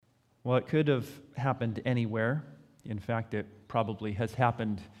Well, it could have happened anywhere. In fact, it probably has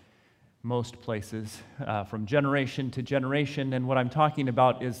happened most places from generation to generation. And what I'm talking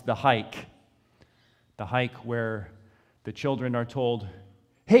about is the hike. The hike where the children are told,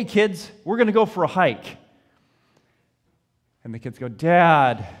 "Hey kids, we're going to go for a hike." And the kids go,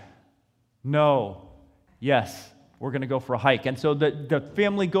 "Dad, no, yes, we're going to go for a hike." And so the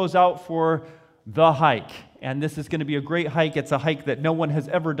family goes out for the hike. And this is going to be a great hike. It's a hike that no one has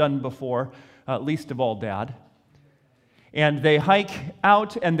ever done before, least of all Dad. And they hike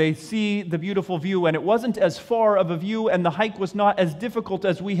out and they see the beautiful view, and it wasn't as far of a view, and the hike was not as difficult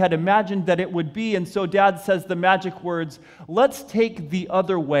as we had imagined that it would be. And so Dad says the magic words, "Let's take the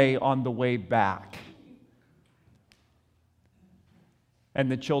other way on the way back."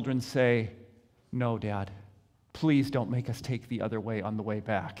 And the children say, "No, Dad, please don't make us take the other way on the way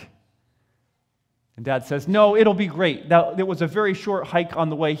back." And Dad says, "No, it'll be great. Now, it was a very short hike on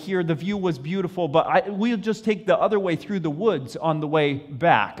the way here. The view was beautiful, but we'll just take the other way through the woods on the way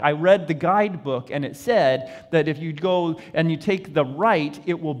back. I read the guidebook, and it said that if you go and you take the right,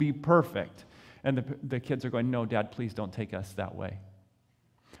 it will be perfect." And the kids are going, "No, Dad, please don't take us that way."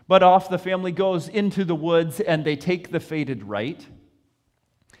 But off the family goes into the woods, and they take the fated right.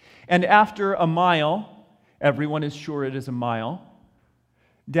 And after a mile, everyone is sure it is a mile,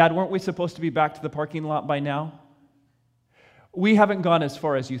 "Dad, weren't we supposed to be back to the parking lot by now?" "We haven't gone as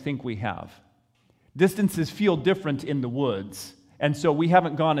far as you think we have. Distances feel different in the woods, and so we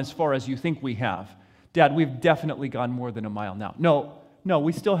haven't gone as far as you think we have. Dad, we've definitely gone more than a mile now." No,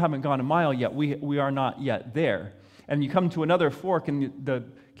 we still haven't gone a mile yet. We are not yet there." And you come to another fork, and the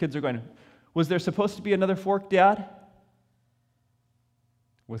kids are going, "Was there supposed to be another fork, Dad?"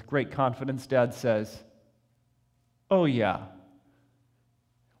 With great confidence, Dad says, "Oh yeah.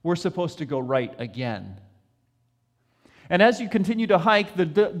 We're supposed to go right again." And as you continue to hike,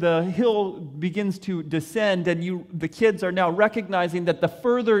 the hill begins to descend, and the kids are now recognizing that the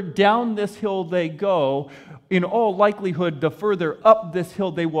further down this hill they go, in all likelihood, the further up this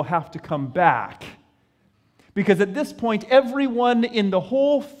hill they will have to come back. Because at this point, everyone in the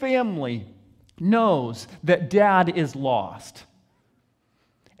whole family knows that Dad is lost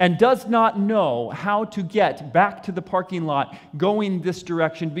and does not know how to get back to the parking lot going this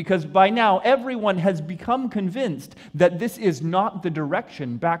direction, because by now everyone has become convinced that this is not the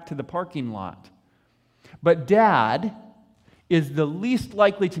direction back to the parking lot. But Dad is the least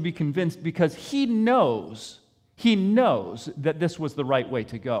likely to be convinced, because he knows that this was the right way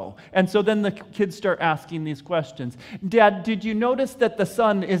to go. And so then the kids start asking these questions. "Dad, did you notice that the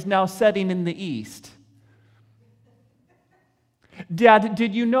sun is now setting in the east? Dad,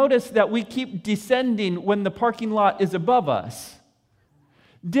 did you notice that we keep descending when the parking lot is above us?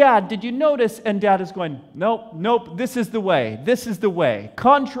 Dad, did you notice?" And Dad is going, Nope, this is the way.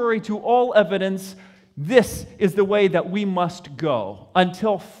 Contrary to all evidence, this is the way that we must go.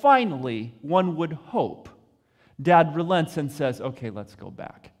 Until finally, one would hope, Dad relents and says, "Okay, let's go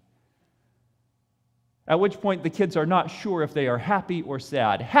back." At which point the kids are not sure if they are happy or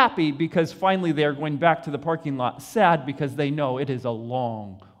sad. Happy because finally they are going back to the parking lot. Sad because they know it is a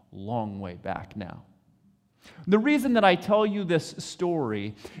long, long way back now. The reason that I tell you this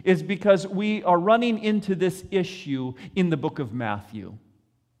story is because we are running into this issue in the book of Matthew.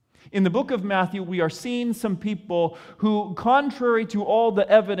 In the book of Matthew, we are seeing some people who, contrary to all the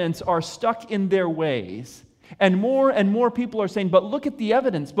evidence, are stuck in their ways. And more people are saying, "But look at the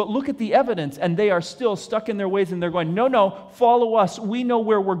evidence, and they are still stuck in their ways, and they're going, no, follow us, we know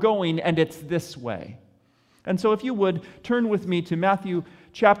where we're going, and it's this way." And so if you would, turn with me to Matthew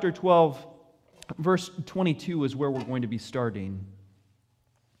chapter 12, verse 22 is where we're going to be starting.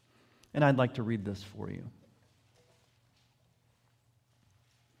 And I'd like to read this for you.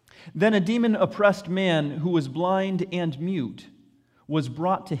 "Then a demon-oppressed man who was blind and mute was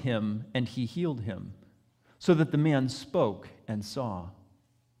brought to him, and he healed him, so that the man spoke and saw.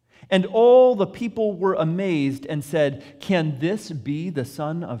 And all the people were amazed and said, 'Can this be the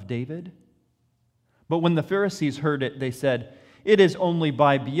son of David?' But when the Pharisees heard it, they said, 'It is only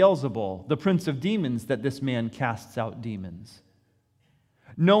by Beelzebul, the prince of demons, that this man casts out demons.'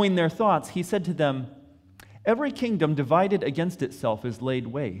 Knowing their thoughts, he said to them, 'Every kingdom divided against itself is laid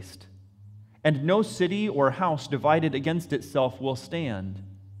waste, and no city or house divided against itself will stand.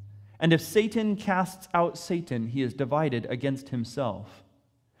 And if Satan casts out Satan, he is divided against himself.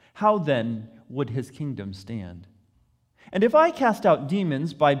 How then would his kingdom stand? And if I cast out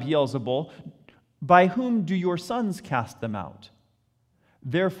demons by Beelzebul, by whom do your sons cast them out?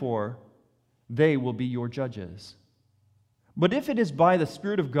 Therefore, they will be your judges. But if it is by the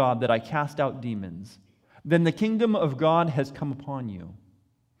Spirit of God that I cast out demons, then the kingdom of God has come upon you.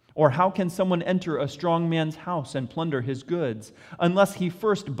 Or how can someone enter a strong man's house and plunder his goods, unless he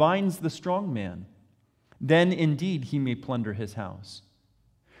first binds the strong man? Then indeed he may plunder his house.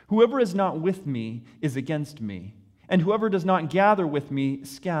 Whoever is not with me is against me, and whoever does not gather with me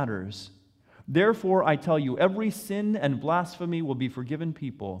scatters. Therefore I tell you, every sin and blasphemy will be forgiven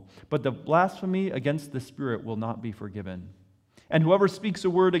people, but the blasphemy against the Spirit will not be forgiven. And whoever speaks a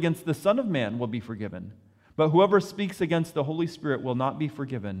word against the Son of Man will be forgiven. But whoever speaks against the Holy Spirit will not be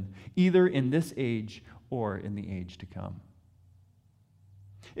forgiven, either in this age or in the age to come.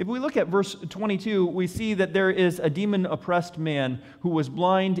 If we look at verse 22, we see that there is a demon-oppressed man who was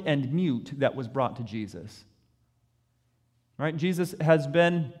blind and mute that was brought to Jesus. Right? Jesus has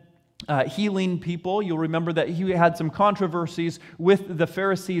been healing people. You'll remember that he had some controversies with the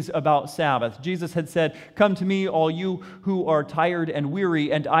Pharisees about Sabbath. Jesus had said, "Come to me, all you who are tired and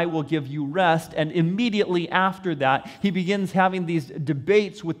weary, and I will give you rest." And immediately after that, he begins having these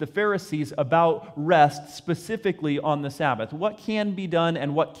debates with the Pharisees about rest, specifically on the Sabbath. What can be done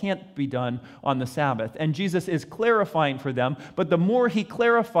and what can't be done on the Sabbath. And Jesus is clarifying for them, but the more he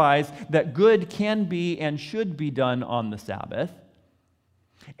clarifies that good can be and should be done on the Sabbath,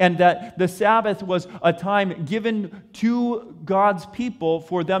 and that the Sabbath was a time given to God's people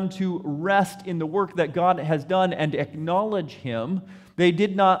for them to rest in the work that God has done and acknowledge Him. They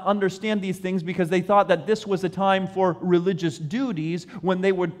did not understand these things because they thought that this was a time for religious duties when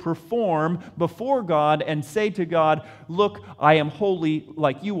they would perform before God and say to God, "Look, I am holy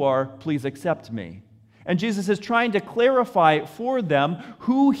like you are, please accept me." And Jesus is trying to clarify for them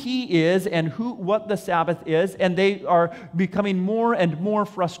who He is and what the Sabbath is, and they are becoming more and more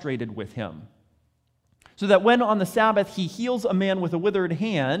frustrated with Him. So that when on the Sabbath He heals a man with a withered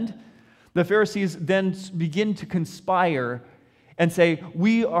hand, the Pharisees then begin to conspire and say,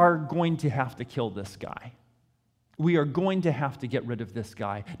 "We are going to have to kill this guy. We are going to have to get rid of this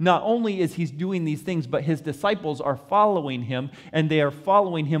guy. Not only is he doing these things, but his disciples are following him, and they are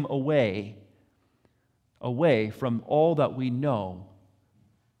following him away from all that we know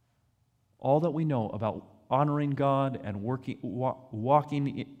about honoring God and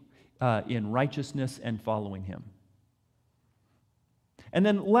walking in righteousness and following Him." And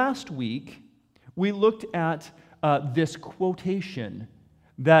then last week, we looked at this quotation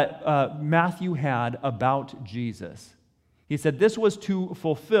that Matthew had about Jesus. He said this was to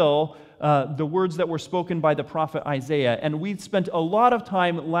fulfill the words that were spoken by the prophet Isaiah. And we spent a lot of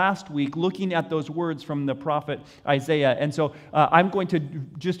time last week looking at those words from the prophet Isaiah. And so I'm going to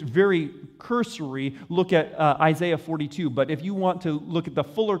just very cursory look at Isaiah 42. But if you want to look at the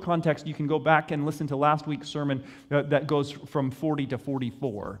fuller context, you can go back and listen to last week's sermon that goes from 40 to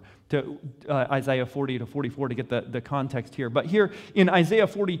 44, to Isaiah 40 to 44 to get the context here. But here in Isaiah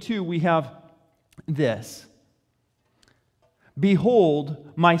 42, we have this.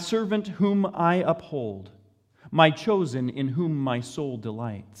 "Behold, my servant whom I uphold, my chosen in whom my soul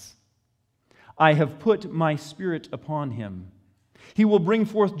delights. I have put my spirit upon him. He will bring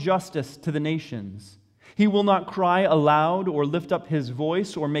forth justice to the nations. He will not cry aloud or lift up his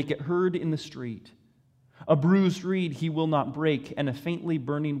voice or make it heard in the street. A bruised reed he will not break, and a faintly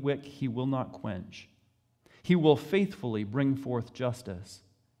burning wick he will not quench. He will faithfully bring forth justice.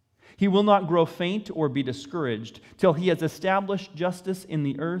 He will not grow faint or be discouraged till he has established justice in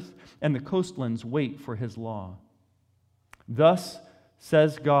the earth, and the coastlands wait for his law. Thus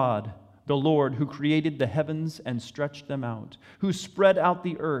says God, the Lord, who created the heavens and stretched them out, who spread out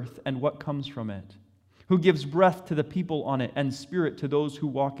the earth and what comes from it, who gives breath to the people on it and spirit to those who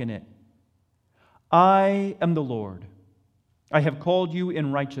walk in it. I am the Lord. I have called you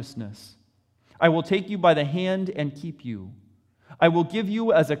in righteousness. I will take you by the hand and keep you. I will give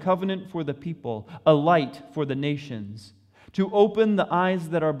you as a covenant for the people, a light for the nations, to open the eyes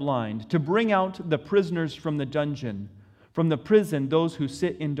that are blind, to bring out the prisoners from the dungeon, from the prison those who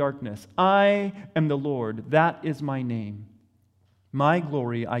sit in darkness. I am the Lord, that is my name. My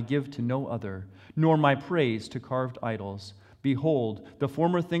glory I give to no other, nor my praise to carved idols. Behold, the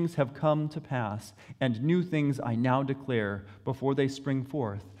former things have come to pass, and new things I now declare. Before they spring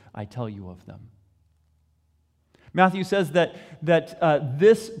forth, I tell you of them." Matthew says that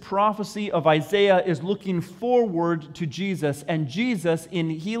this prophecy of Isaiah is looking forward to Jesus, and Jesus, in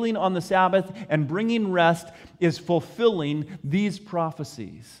healing on the Sabbath and bringing rest, is fulfilling these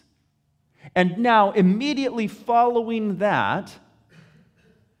prophecies. And now, immediately following that,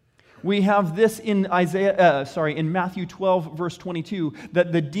 we have this in Matthew 12, verse 22,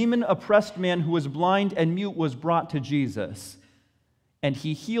 that the demon-oppressed man who was blind and mute was brought to Jesus, and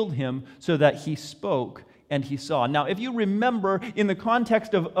he healed him so that he spoke and he saw. Now, if you remember, in the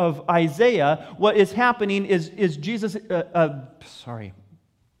context of Isaiah, what is happening is Jesus,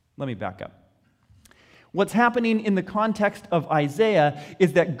 Let me back up. What's happening in the context of Isaiah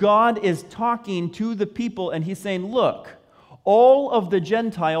is that God is talking to the people and he's saying, look, all of the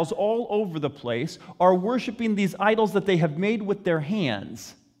Gentiles all over the place are worshiping these idols that they have made with their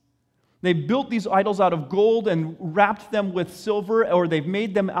hands. They've built these idols out of gold and wrapped them with silver, or they've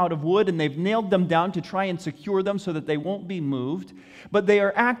made them out of wood and they've nailed them down to try and secure them so that they won't be moved. But they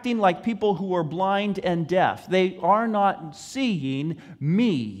are acting like people who are blind and deaf. They are not seeing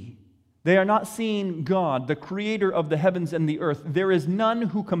me. They are not seeing God, the creator of the heavens and the earth. There is none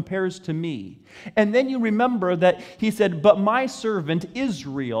who compares to me. And then you remember that he said, but my servant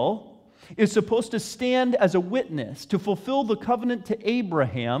Israel is supposed to stand as a witness to fulfill the covenant to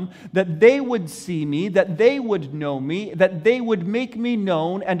Abraham, that they would see me, that they would know me, that they would make me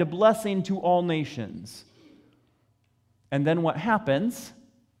known and a blessing to all nations. And then what happens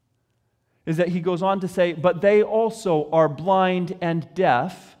is that he goes on to say, but they also are blind and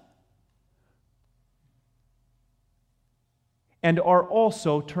deaf, and are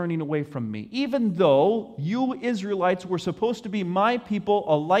also turning away from me. Even though you Israelites were supposed to be my people,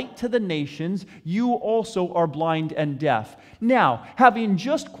 a light to the nations, you also are blind and deaf. Now, having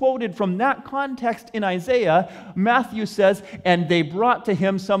just quoted from that context in Isaiah, Matthew says, and they brought to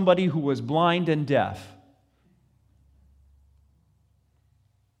him somebody who was blind and deaf.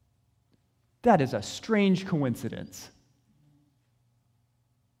 That is a strange coincidence.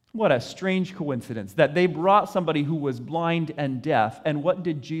 What a strange coincidence that they brought somebody who was blind and deaf, and what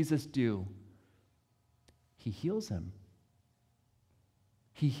did Jesus do? He heals him.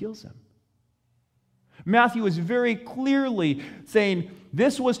 He heals him. Matthew is very clearly saying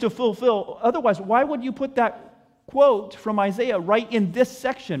this was to fulfill. Otherwise, why would you put that quote from Isaiah right in this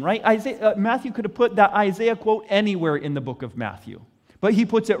section, right? Matthew could have put that Isaiah quote anywhere in the book of Matthew, but he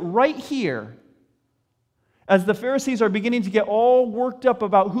puts it right here. As the Pharisees are beginning to get all worked up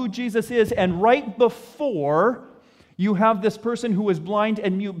about who Jesus is, and right before you have this person who is blind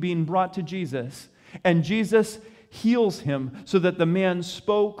and mute being brought to Jesus, and Jesus heals him so that the man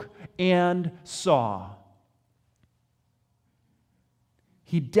spoke and saw.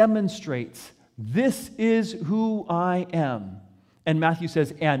 He demonstrates, this is who I am. And Matthew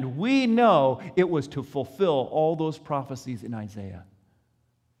says, and we know it was to fulfill all those prophecies in Isaiah.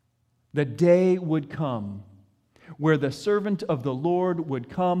 The day would come where the servant of the Lord would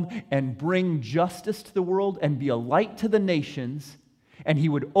come and bring justice to the world and be a light to the nations, and he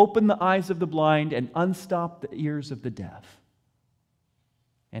would open the eyes of the blind and unstop the ears of the deaf.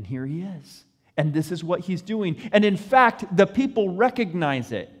 And here he is. And this is what he's doing. And in fact, the people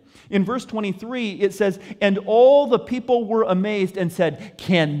recognize it. In verse 23, it says, and all the people were amazed and said,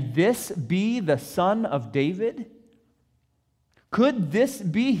 can this be the son of David? Could this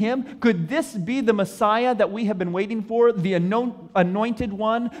be him? Could this be the Messiah that we have been waiting for? The anointed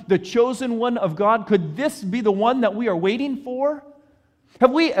one, the chosen one of God? Could this be the one that we are waiting for?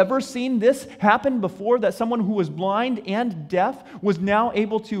 Have we ever seen this happen before, that someone who was blind and deaf was now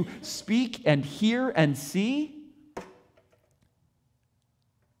able to speak and hear and see?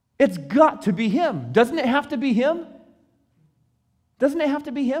 It's got to be him. Doesn't it have to be him? Doesn't it have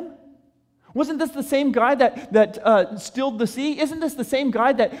to be him? Wasn't this the same guy that stilled the sea? Isn't this the same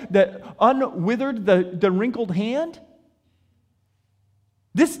guy that unwithered the wrinkled hand?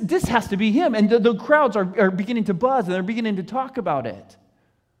 This has to be him. And the crowds are beginning to buzz, and they're beginning to talk about it.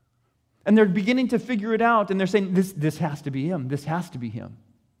 And they're beginning to figure it out, and they're saying, this has to be him. This has to be him.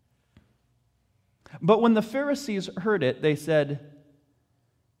 But when the Pharisees heard it, they said,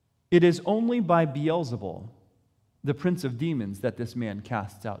 it is only by Beelzebul, the prince of demons, that this man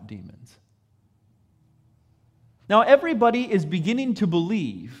casts out demons. Now, everybody is beginning to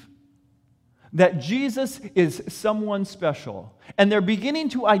believe that Jesus is someone special. And they're beginning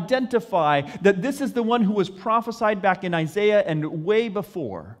to identify that this is the one who was prophesied back in Isaiah and way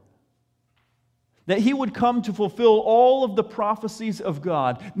before. That he would come to fulfill all of the prophecies of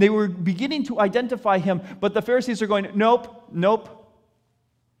God. They were beginning to identify him, but the Pharisees are going, nope, nope,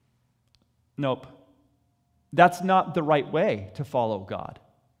 nope. That's not the right way to follow God.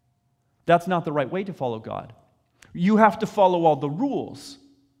 That's not the right way to follow God. You have to follow all the rules.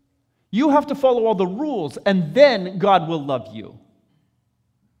 You have to follow all the rules, and then God will love you.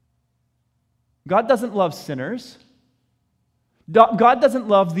 God doesn't love sinners. God doesn't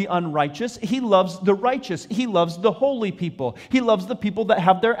love the unrighteous. He loves the righteous. He loves the holy people. He loves the people that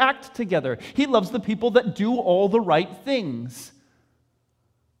have their act together. He loves the people that do all the right things.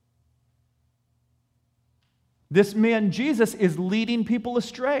 This man, Jesus, is leading people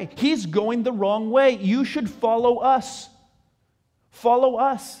astray. He's going the wrong way. You should follow us. Follow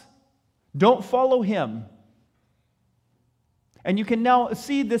us. Don't follow him. And you can now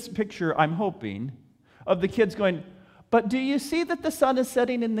see this picture, I'm hoping, of the kids going, but do you see that the sun is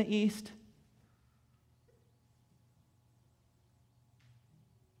setting in the east?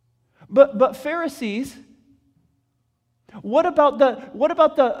 But Pharisees, what about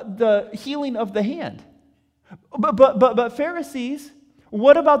the healing of the hand? But Pharisees,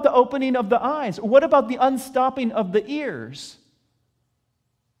 what about the opening of the eyes? What about the unstopping of the ears?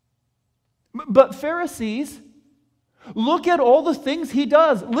 But Pharisees, look at all the things he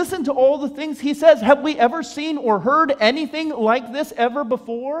does. Listen to all the things he says. Have we ever seen or heard anything like this ever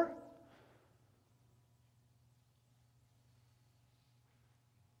before?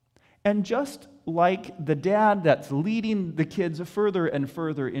 And just like the dad that's leading the kids further and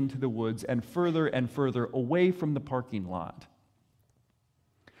further into the woods and further away from the parking lot,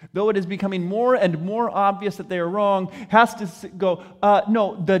 though it is becoming more and more obvious that they are wrong, has to go,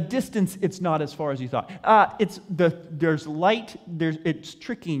 no, the distance, it's not as far as you thought. There's light, it's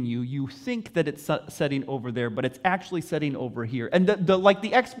tricking you. You think that it's setting over there, but it's actually setting over here. And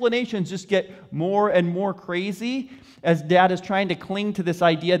the explanations just get more and more crazy as dad is trying to cling to this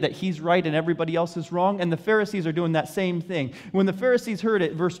idea that he's right and everybody else is wrong. And the Pharisees are doing that same thing. When the Pharisees heard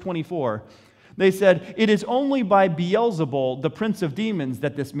it, verse 24, they said, "It is only by Beelzebul, the prince of demons,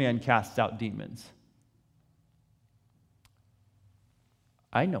 that this man casts out demons."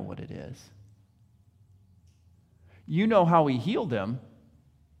 I know what it is. You know how he healed him.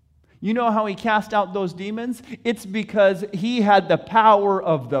 You know how he cast out those demons? It's because he had the power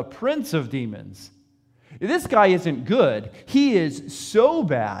of the prince of demons. This guy isn't good. He is so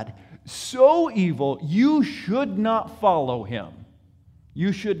bad, so evil, you should not follow him.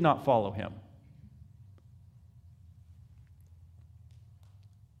 You should not follow him.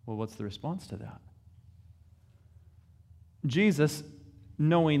 Well, what's the response to that? Jesus,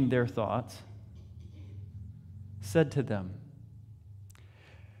 knowing their thoughts, said to them,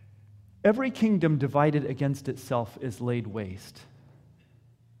 "Every kingdom divided against itself is laid waste,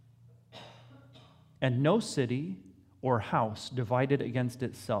 and no city or house divided against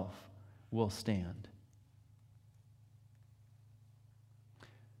itself will stand."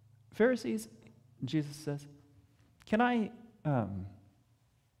 Pharisees, Jesus says, can I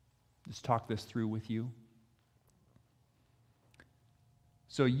just talk this through with you?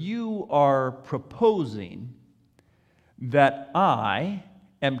 So you are proposing that I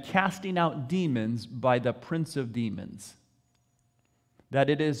am casting out demons by the prince of demons. That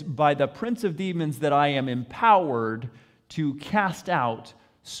it is by the prince of demons that I am empowered to cast out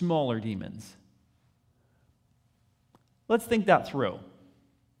smaller demons. Let's think that through.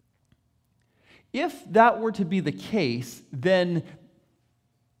 If that were to be the case, then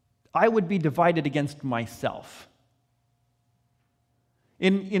I would be divided against myself.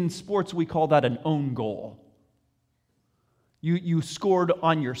 In sports, we call that an own goal. You scored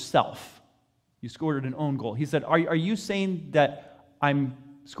on yourself. You scored an own goal. He said, are you saying that I'm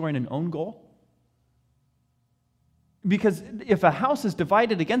scoring an own goal? Because if a house is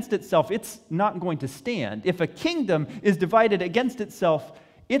divided against itself, it's not going to stand. If a kingdom is divided against itself,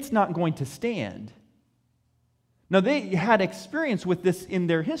 it's not going to stand. Now, they had experience with this in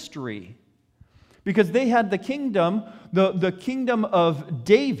their history because they had the kingdom, the kingdom of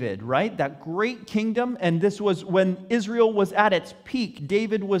David, right? That great kingdom. And this was when Israel was at its peak.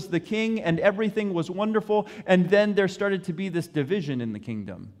 David was the king and everything was wonderful. And then there started to be this division in the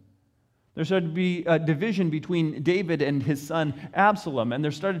kingdom. There started to be a division between David and his son Absalom. And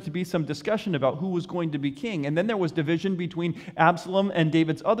there started to be some discussion about who was going to be king. And then there was division between Absalom and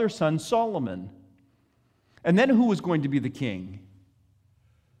David's other son, Solomon. And then who was going to be the king?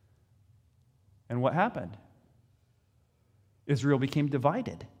 And what happened? Israel became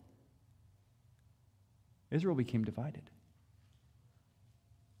divided. Israel became divided.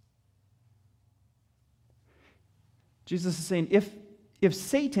 Jesus is saying, if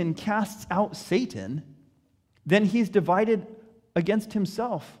Satan casts out Satan, then he's divided against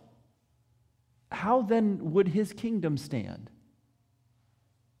himself. How then would his kingdom stand?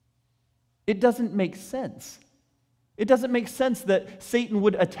 It doesn't make sense. It doesn't make sense that Satan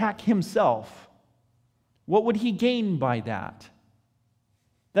would attack himself. What would he gain by that?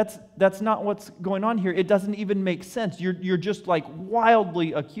 That's not what's going on here. It doesn't even make sense. You're just like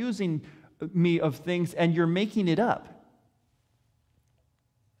wildly accusing me of things and you're making it up.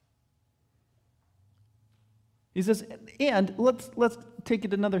 He says, and let's take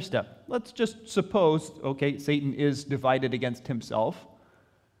it another step. Let's just suppose, okay, Satan is divided against himself.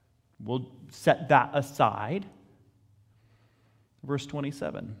 We'll set that aside. Verse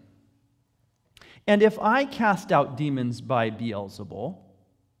 27. And if I cast out demons by Beelzebul,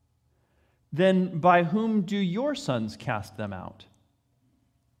 then by whom do your sons cast them out?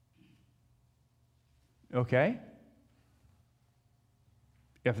 Okay?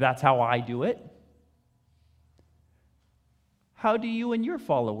 If that's how I do it, how do you and your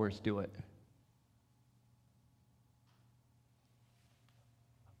followers do it?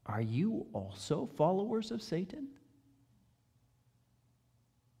 Are you also followers of Satan?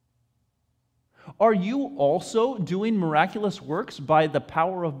 Are you also doing miraculous works by the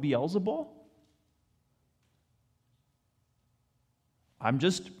power of Beelzebul? I'm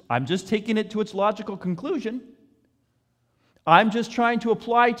just taking it to its logical conclusion. I'm just trying to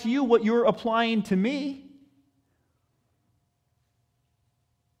apply to you what you're applying to me.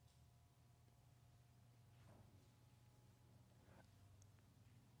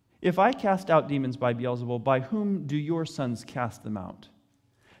 If I cast out demons by Beelzebul, by whom do your sons cast them out?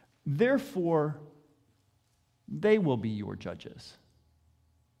 Therefore, they will be your judges.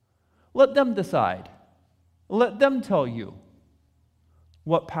 Let them decide. Let them tell you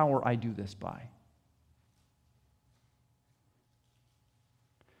what power I do this by.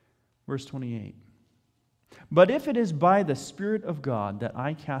 Verse 28. But if it is by the Spirit of God that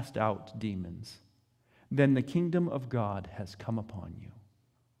I cast out demons, then the kingdom of God has come upon you.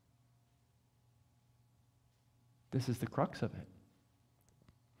 This is the crux of it.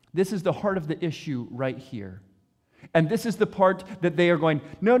 This is the heart of the issue right here. And this is the part that they are going,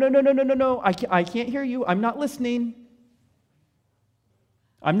 no, I can't hear you. I'm not listening.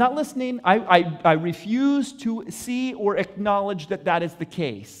 I'm not listening. I refuse to see or acknowledge that that is the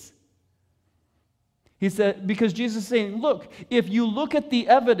case. He said, because Jesus is saying, look, if you look at the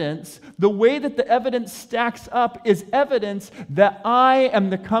evidence, the way that the evidence stacks up is evidence that I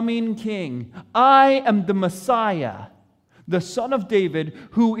am the coming king. I am the Messiah, the Son of David,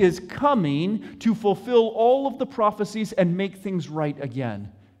 who is coming to fulfill all of the prophecies and make things right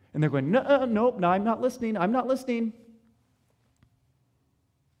again. And they're going, no, I'm not listening. I'm not listening.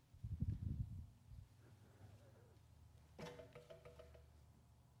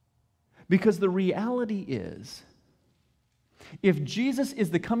 Because the reality is, if Jesus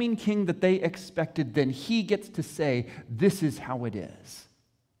is the coming king that they expected, then he gets to say, this is how it is.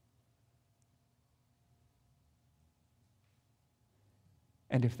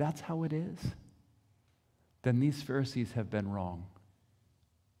 And if that's how it is, then these Pharisees have been wrong.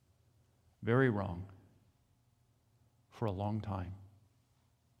 Very wrong. For a long time.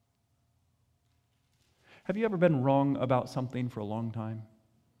 Have you ever been wrong about something for a long time?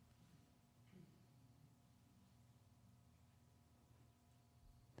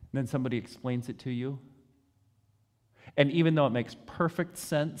 Then somebody explains it to you. And even though it makes perfect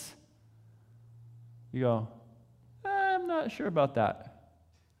sense, you go, I'm not sure about that.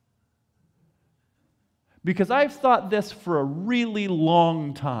 Because I've thought this for a really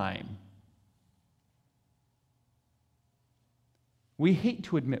long time. We hate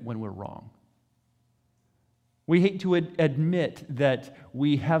to admit when we're wrong. We hate to admit that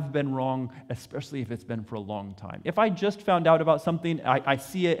we have been wrong, especially if it's been for a long time. If I just found out about something, I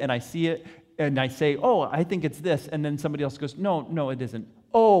see it, and I say, oh, I think it's this, and then somebody else goes, no, it isn't.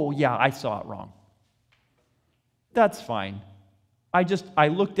 Oh, yeah, I saw it wrong. That's fine. I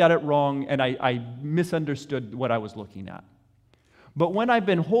looked at it wrong, and I misunderstood what I was looking at. But when I've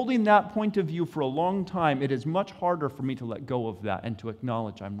been holding that point of view for a long time, it is much harder for me to let go of that and to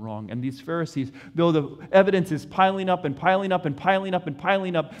acknowledge I'm wrong. And these Pharisees, though the evidence is piling up and piling up and piling up and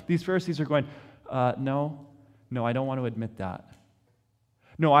piling up, these Pharisees are going, no, I don't want to admit that.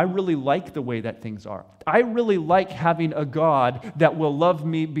 No, I really like the way that things are. I really like having a God that will love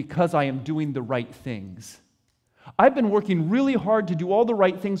me because I am doing the right things. I've been working really hard to do all the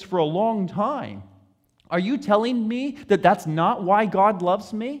right things for a long time. Are you telling me that that's not why God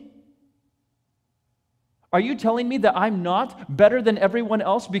loves me? Are you telling me that I'm not better than everyone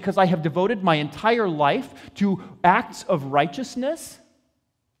else because I have devoted my entire life to acts of righteousness?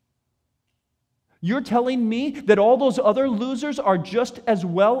 You're telling me that all those other losers are just as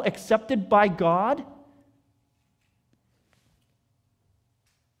well accepted by God?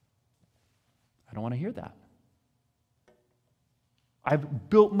 I don't want to hear that. I've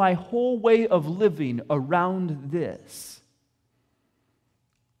built my whole way of living around this.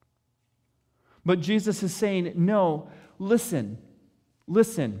 But Jesus is saying, no, listen.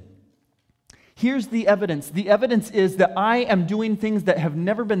 Here's the evidence. The evidence is that I am doing things that have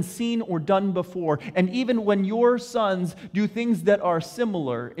never been seen or done before. And even when your sons do things that are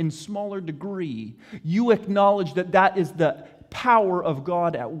similar in smaller degree, you acknowledge that that is the power of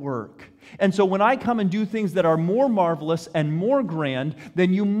God at work. And so when I come and do things that are more marvelous and more grand,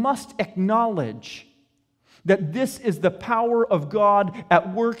 then you must acknowledge That this is the power of God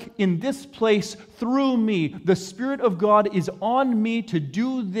at work in this place through me. The Spirit of God is on me to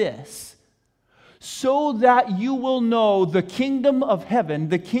do this, so that you will know the kingdom of heaven,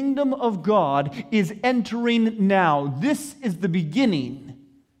 the kingdom of God, is entering now. This is the beginning.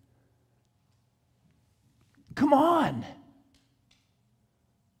 Come on.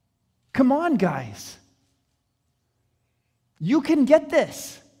 Come on, guys. You can get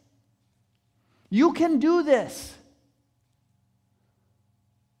this. You can do this.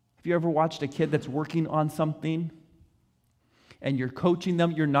 Have you ever watched a kid that's working on something and you're coaching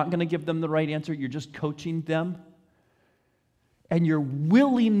them? You're not going to give them the right answer. You're just coaching them. And you're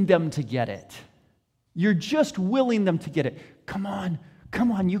willing them to get it. You're just willing them to get it. Come on,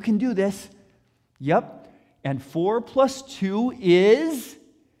 you can do this. Yep. And 4 plus 2 is...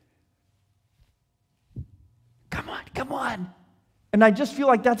 Come on. And I just feel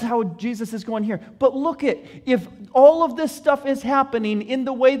like that's how Jesus is going here. But look if all of this stuff is happening in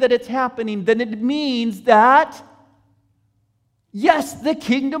the way that it's happening, then it means that, yes, the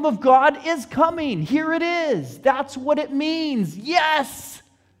kingdom of God is coming. Here it is. That's what it means. Yes.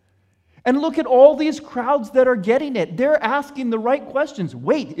 And look at all these crowds that are getting it. They're asking the right questions.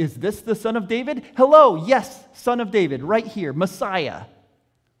 Wait, is this the Son of David? Hello, yes, Son of David, right here, Messiah.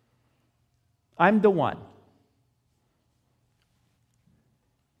 I'm the one.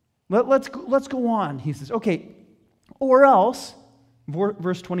 Let's go on. He says, okay, or else,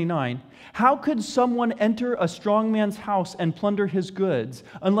 verse 29, how could someone enter a strong man's house and plunder his goods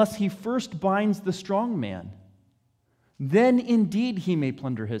unless he first binds the strong man? Then indeed he may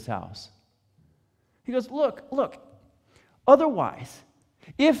plunder his house. He goes, look, otherwise,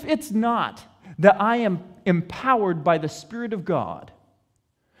 if it's not that I am empowered by the Spirit of God,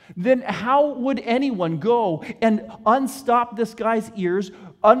 then how would anyone go and unstop this guy's ears,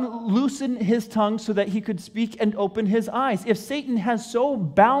 unloosen his tongue so that he could speak and open his eyes? If Satan has so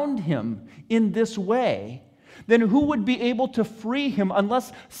bound him in this way, then who would be able to free him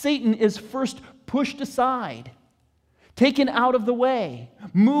unless Satan is first pushed aside, taken out of the way,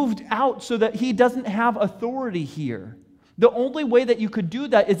 moved out so that he doesn't have authority here? The only way that you could do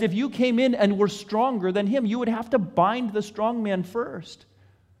that is if you came in and were stronger than him. You would have to bind the strong man first.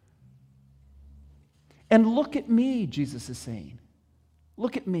 And look at me, Jesus is saying.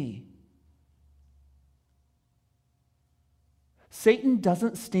 Look at me. Satan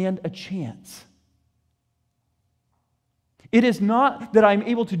doesn't stand a chance. It is not that I'm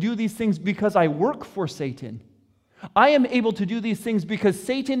able to do these things because I work for Satan. I am able to do these things because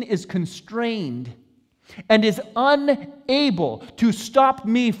Satan is constrained and is unable to stop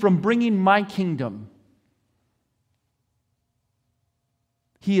me from bringing my kingdom.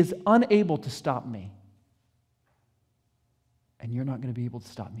 He is unable to stop me. And you're not going to be able to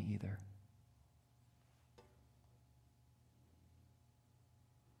stop me either.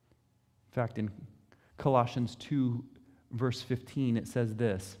 In fact, in Colossians 2, verse 15, it says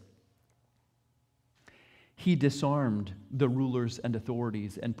this: He disarmed the rulers and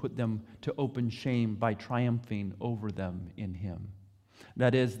authorities and put them to open shame by triumphing over them in him.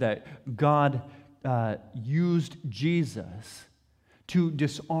 That is, that God used Jesus to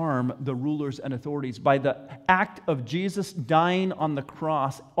disarm the rulers and authorities. By the act of Jesus dying on the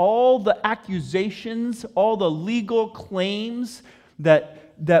cross, all the accusations, all the legal claims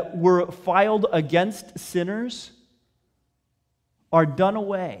that were filed against sinners are done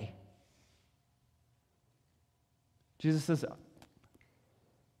away. Jesus says,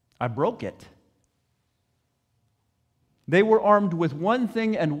 I broke it. They were armed with one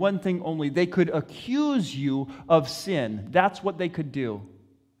thing and one thing only. They could accuse you of sin. That's what they could do.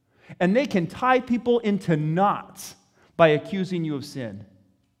 And they can tie people into knots by accusing you of sin.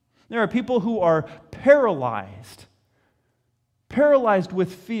 There are people who are paralyzed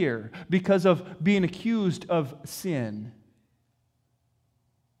with fear because of being accused of sin.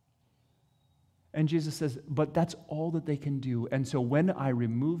 And Jesus says, but that's all that they can do. And so when I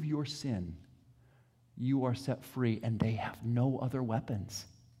remove your sin, you are set free, and they have no other weapons.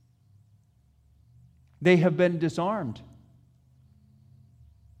 They have been disarmed.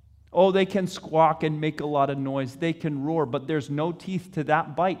 Oh, they can squawk and make a lot of noise. They can roar, but there's no teeth to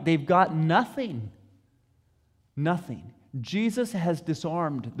that bite. They've got nothing. Nothing. Jesus has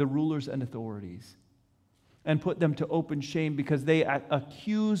disarmed the rulers and authorities and put them to open shame because they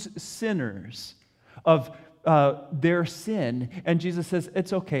accuse sinners of their sin. And Jesus says,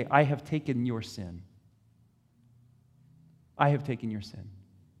 it's okay, I have taken your sin. I have taken your sin.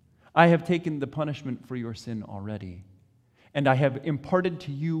 I have taken the punishment for your sin already. And I have imparted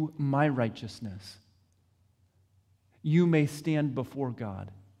to you my righteousness. You may stand before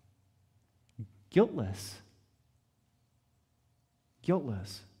God guiltless,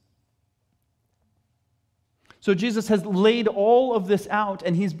 guiltless. So Jesus has laid all of this out,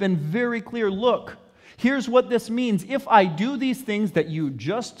 and he's been very clear. Look, here's what this means. If I do these things that you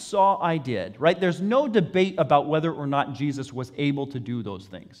just saw I did, right? There's no debate about whether or not Jesus was able to do those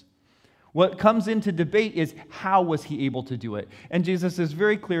things. What comes into debate is how was he able to do it? And Jesus is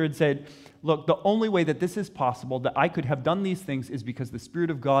very clear and said, look, the only way that this is possible, that I could have done these things, is because the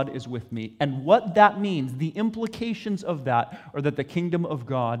Spirit of God is with me. And what that means, the implications of that, are that the kingdom of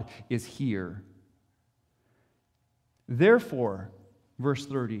God is here. Therefore, verse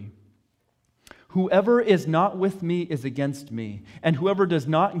 30, whoever is not with me is against me, and whoever does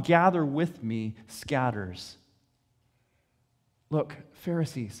not gather with me scatters. Look,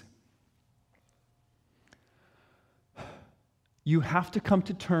 Pharisees, you have to come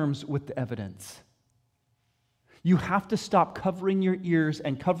to terms with the evidence. You have to stop covering your ears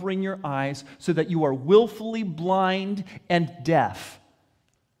and covering your eyes so that you are willfully blind and deaf.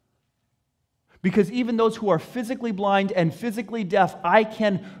 Because even those who are physically blind and physically deaf, I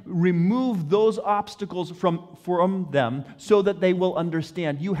can remove those obstacles from them so that they will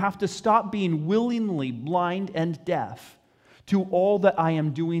understand. You have to stop being willingly blind and deaf to all that I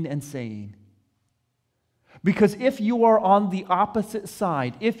am doing and saying. Because if you are on the opposite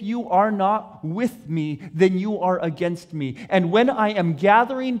side, if you are not with me, then you are against me. And when I am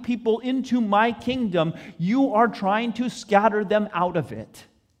gathering people into my kingdom, you are trying to scatter them out of it.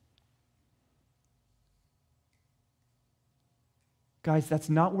 Guys, that's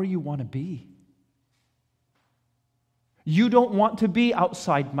not where you want to be. You don't want to be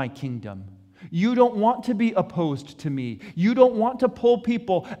outside my kingdom. You don't want to be opposed to me. You don't want to pull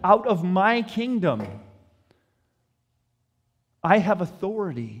people out of my kingdom. I have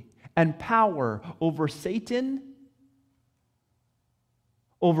authority and power over Satan,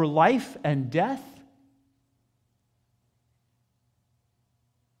 over life and death.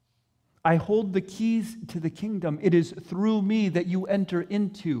 I hold the keys to the kingdom. It is through me that you enter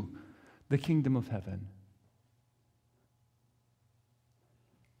into the kingdom of heaven.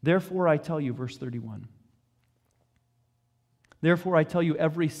 Therefore, I tell you, verse 31, therefore I tell you,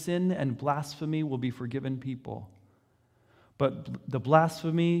 every sin and blasphemy will be forgiven people, but the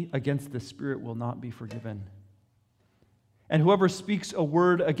blasphemy against the Spirit will not be forgiven. And whoever speaks a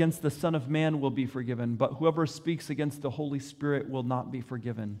word against the Son of Man will be forgiven, but whoever speaks against the Holy Spirit will not be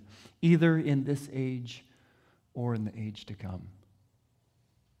forgiven, either in this age or in the age to come.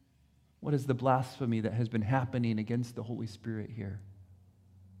 What is the blasphemy that has been happening against the Holy Spirit here?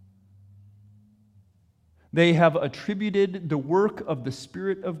 They have attributed the work of the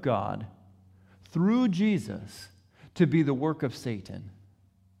Spirit of God through Jesus to be the work of Satan.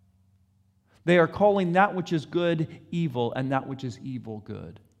 They are calling that which is good evil and that which is evil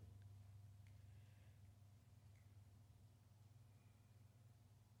good.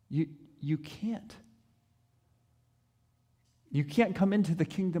 You can't. You can't come into the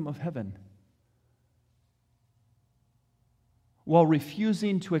kingdom of heaven while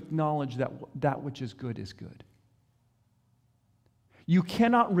refusing to acknowledge that that which is good is good. You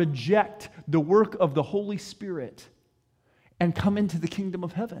cannot reject the work of the Holy Spirit and come into the kingdom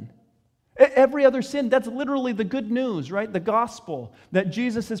of heaven. Every other sin, that's literally the good news, right? The gospel that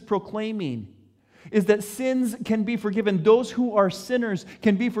Jesus is proclaiming is that sins can be forgiven. Those who are sinners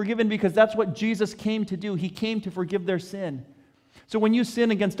can be forgiven because that's what Jesus came to do. He came to forgive their sin. So when you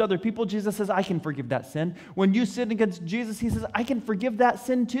sin against other people, Jesus says, I can forgive that sin. When you sin against Jesus, he says, I can forgive that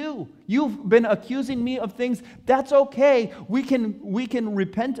sin too. You've been accusing me of things. That's okay. We can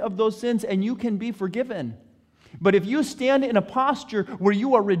repent of those sins and you can be forgiven. But if you stand in a posture where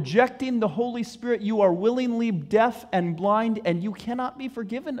you are rejecting the Holy Spirit, you are willingly deaf and blind, and you cannot be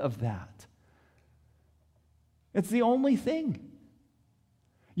forgiven of that. It's the only thing.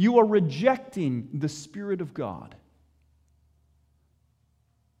 You are rejecting the Spirit of God.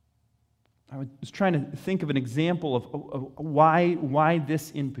 I was trying to think of an example of why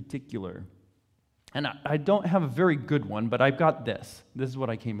this in particular. And I don't have a very good one, but I've got this. This is what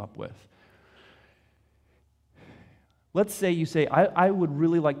I came up with. Let's say you say, I would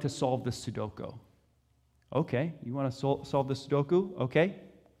really like to solve this Sudoku. Okay, you want to solve this Sudoku? Okay,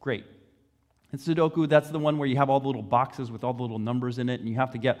 great. And Sudoku, that's the one where you have all the little boxes with all the little numbers in it, and you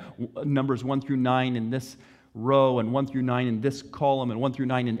have to get numbers 1 through 9 in this row, and 1 through 9 in this column, and 1 through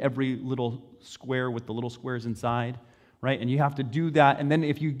 9 in every little square with the little squares inside, right? And you have to do that, and then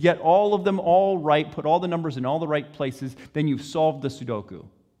if you get all of them all right, put all the numbers in all the right places, then you've solved the Sudoku.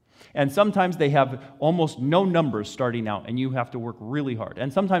 And sometimes they have almost no numbers starting out, and you have to work really hard.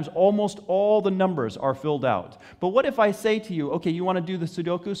 And sometimes almost all the numbers are filled out. But what if I say to you, okay, you want to do the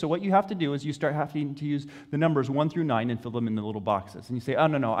Sudoku? So what you have to do is you start having to use the numbers 1 through 9 and fill them in the little boxes. And you say, oh,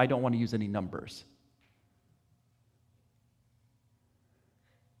 no, I don't want to use any numbers.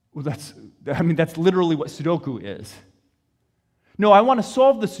 Well, that's literally what Sudoku is. No, I want to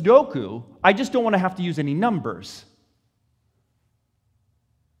solve the Sudoku. I just don't want to have to use any numbers.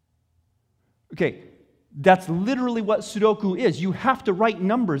 Okay, that's literally what Sudoku is. You have to write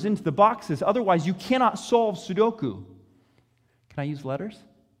numbers into the boxes. Otherwise, you cannot solve Sudoku. Can I use letters?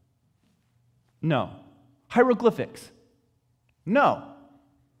 No. Hieroglyphics? No.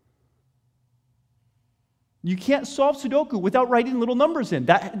 You can't solve Sudoku without writing little numbers in.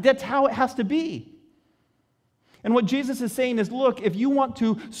 That's how it has to be. And what Jesus is saying is, look, if you want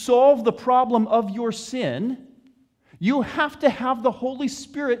to solve the problem of your sin, you have to have the Holy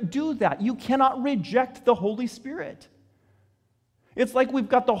Spirit do that. You cannot reject the Holy Spirit. It's like we've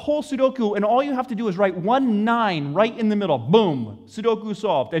got the whole Sudoku, and all you have to do is write 1 9 right in the middle. Boom, Sudoku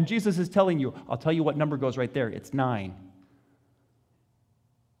solved. And Jesus is telling you, I'll tell you what number goes right there. It's 9.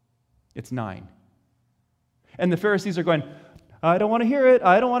 It's 9. And the Pharisees are going, I don't want to hear it.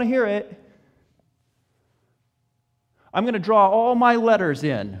 I don't want to hear it. I'm going to draw all my letters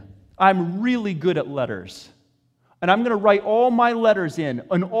in. I'm really good at letters. And I'm going to write all my letters in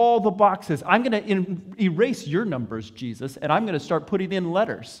all the boxes. I'm going to erase your numbers, Jesus, and I'm going to start putting in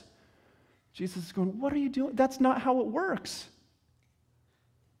letters. Jesus is going, what are you doing? That's not how it works.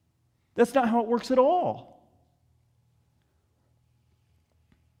 That's not how it works at all.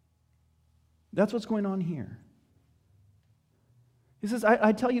 That's what's going on here. He says,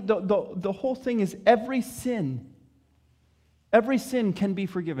 I tell you, the whole thing is every sin can be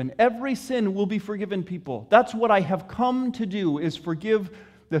forgiven. Every sin will be forgiven, people. That's what I have come to do, is forgive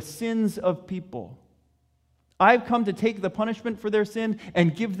the sins of people. I've come to take the punishment for their sin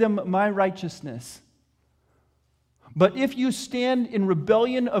and give them my righteousness. But if you stand in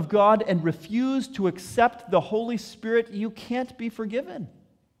rebellion of God and refuse to accept the Holy Spirit, you can't be forgiven.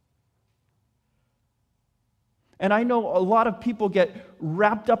 And I know a lot of people get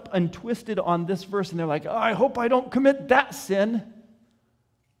wrapped up and twisted on this verse, and they're like, oh, I hope I don't commit that sin.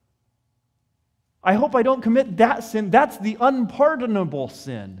 I hope I don't commit that sin. That's the unpardonable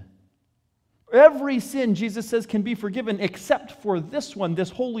sin. Every sin, Jesus says, can be forgiven except for this one,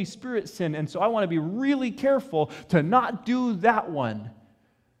 this Holy Spirit sin. And so I want to be really careful to not do that one.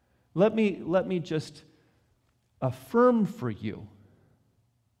 Let me just affirm for you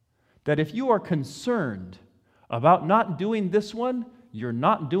that if you are concerned about not doing this one, you're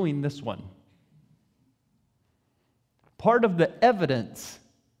not doing this one. Part of the evidence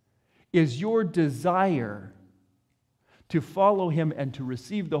is your desire to follow Him and to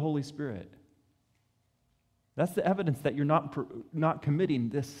receive the Holy Spirit. That's the evidence that you're not committing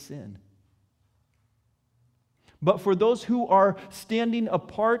this sin. But for those who are standing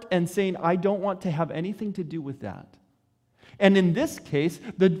apart and saying, I don't want to have anything to do with that. And in this case,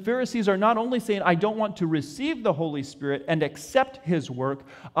 the Pharisees are not only saying, I don't want to receive the Holy Spirit and accept His work,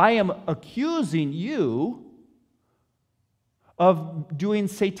 I am accusing you of doing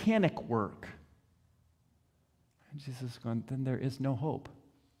satanic work. And Jesus is going, then there is no hope.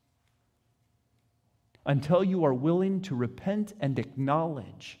 Until you are willing to repent and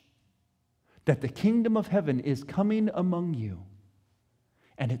acknowledge that the kingdom of heaven is coming among you,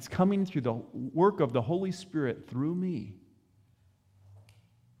 and it's coming through the work of the Holy Spirit through me,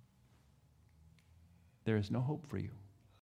 there is no hope for you.